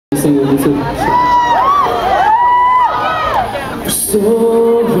sing with me too.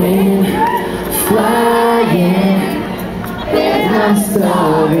 Soaring, flying, and I'm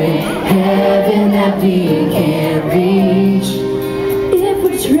starring, heaven that we can't reach. If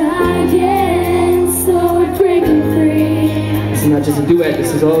we're trying, so we're breaking free. This is not just a duet,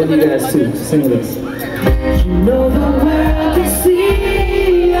 this is all of you guys too. So sing with us. You know the world can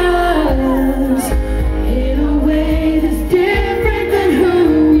see us in a way that's different than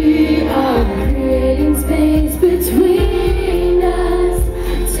who we are. Creating space between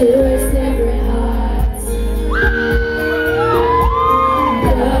us till our separate hearts.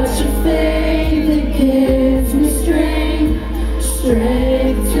 But your faith that gives me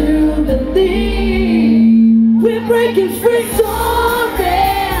strength to believe. We're breaking free,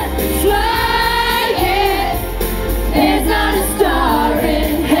 soaring, flying. There's not a star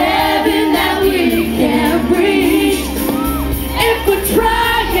in heaven that we can't reach. If we're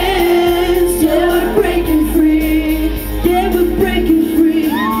trying, still we're breaking free. Yeah, we're breaking free.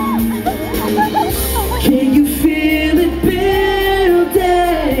 Can you feel it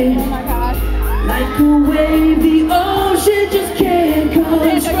building? Oh my God. Like a wave the ocean just can't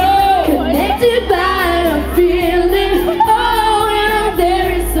control. Connected by a feeling, oh, in our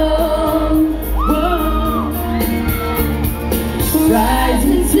very soul.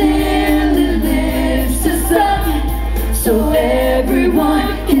 Rising till it lifts us up, so everyone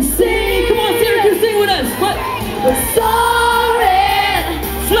can sing. Come on, Syracuse, sing with us. What? We're soaring,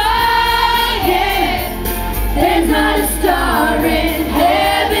 flying. There's not a star in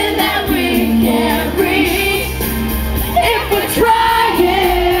heaven that we can't reach. If we're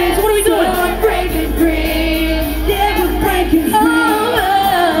trying, So what are we doing? so we're breaking free. Yeah, we're breaking free. Oh,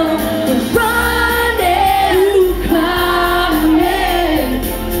 we're running, climbing,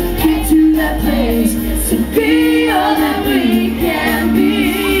 get to that place to be all that we can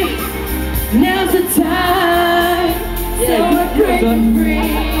be. Now's the time. So we're breaking free.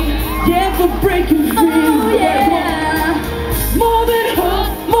 Yeah, we're breaking free. Oh, yeah.